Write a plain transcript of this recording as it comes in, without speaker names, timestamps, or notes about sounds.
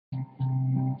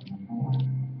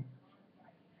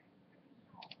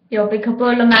Yo, pick up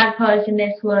all the magpies in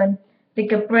this one.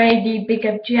 Pick up Brady, pick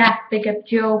up Jack, pick up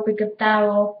Joe, pick up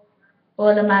Darryl.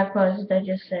 All the magpies as I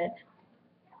just said.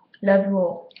 Love you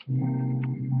all.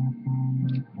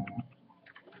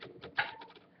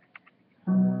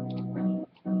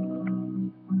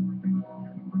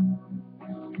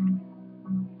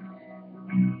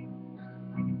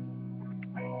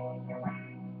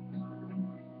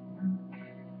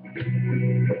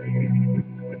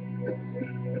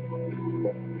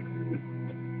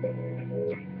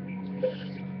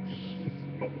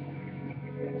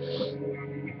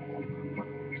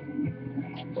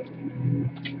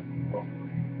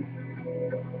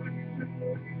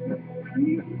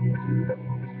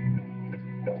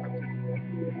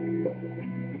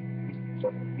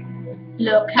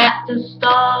 Look at the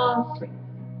stars,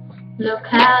 look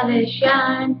how they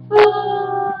shine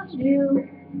for you,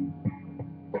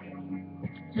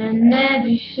 and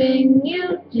everything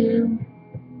you do,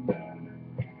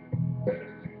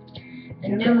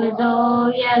 and it was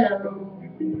all yellow.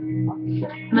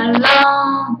 My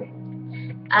love,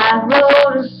 I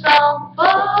wrote a song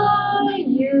for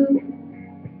you,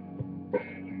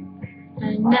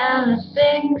 and now the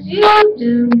things you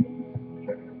do,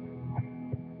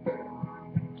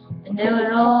 and it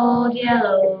was all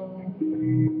yellow.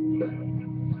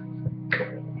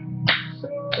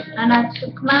 And I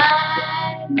took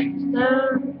my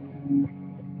turn.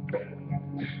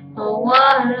 Oh, what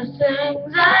are the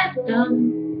things I've done?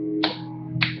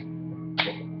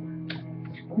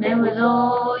 And it was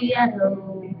all yellow.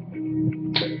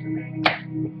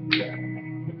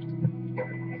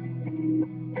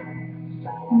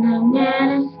 And then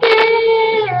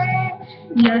skin,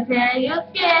 your hair, your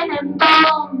skin and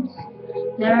bones,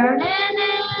 turning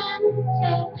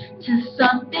into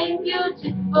something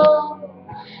beautiful.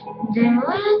 Then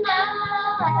when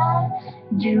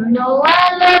you know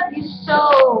I love you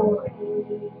so.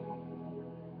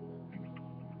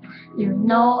 You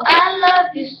know I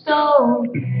love you so.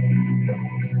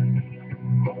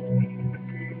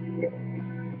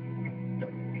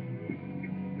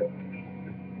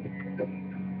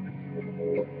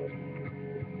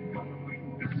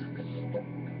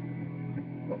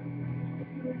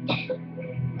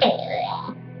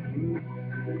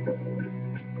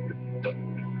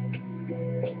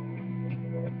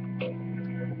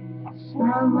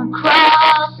 From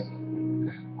across,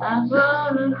 I've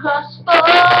run across for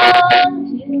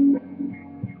you,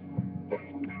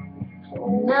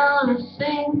 and all the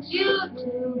things you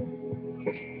do,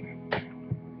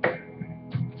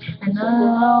 and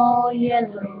all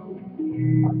yellow.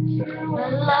 The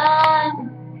line,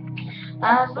 I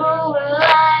drew a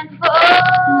line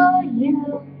for you,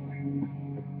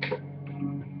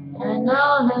 and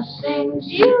all the things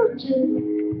you do,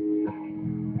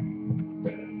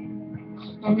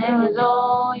 and it was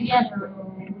all yellow.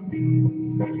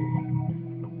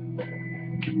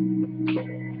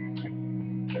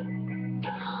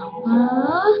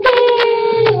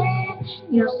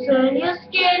 You'll turn your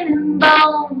skin and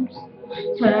bones,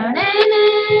 turning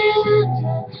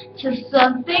into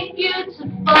something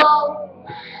beautiful.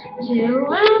 You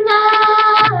and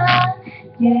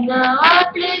you know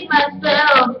I bleed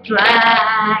myself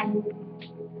dry.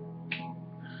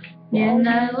 You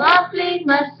know I bleed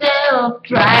myself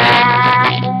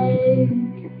dry.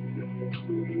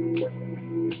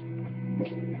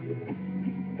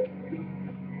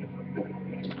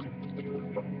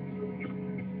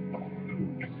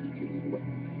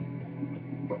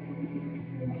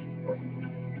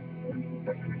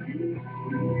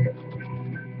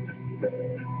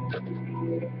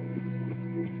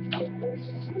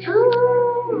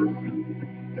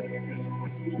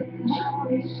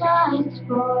 Shines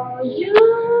for you.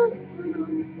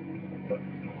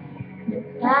 Look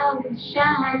how it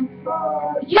shines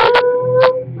for you.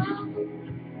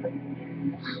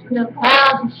 Look how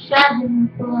it shines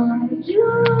for you.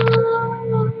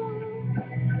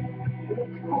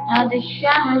 How they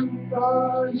shine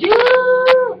for you.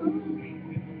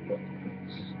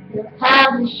 Look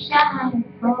how they shine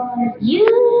for you.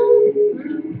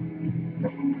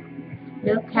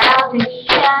 Look how they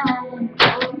shine for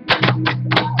you.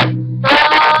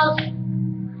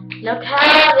 Look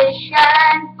how they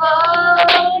shine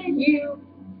for you.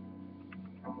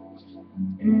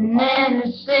 And then the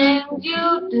things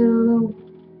you do.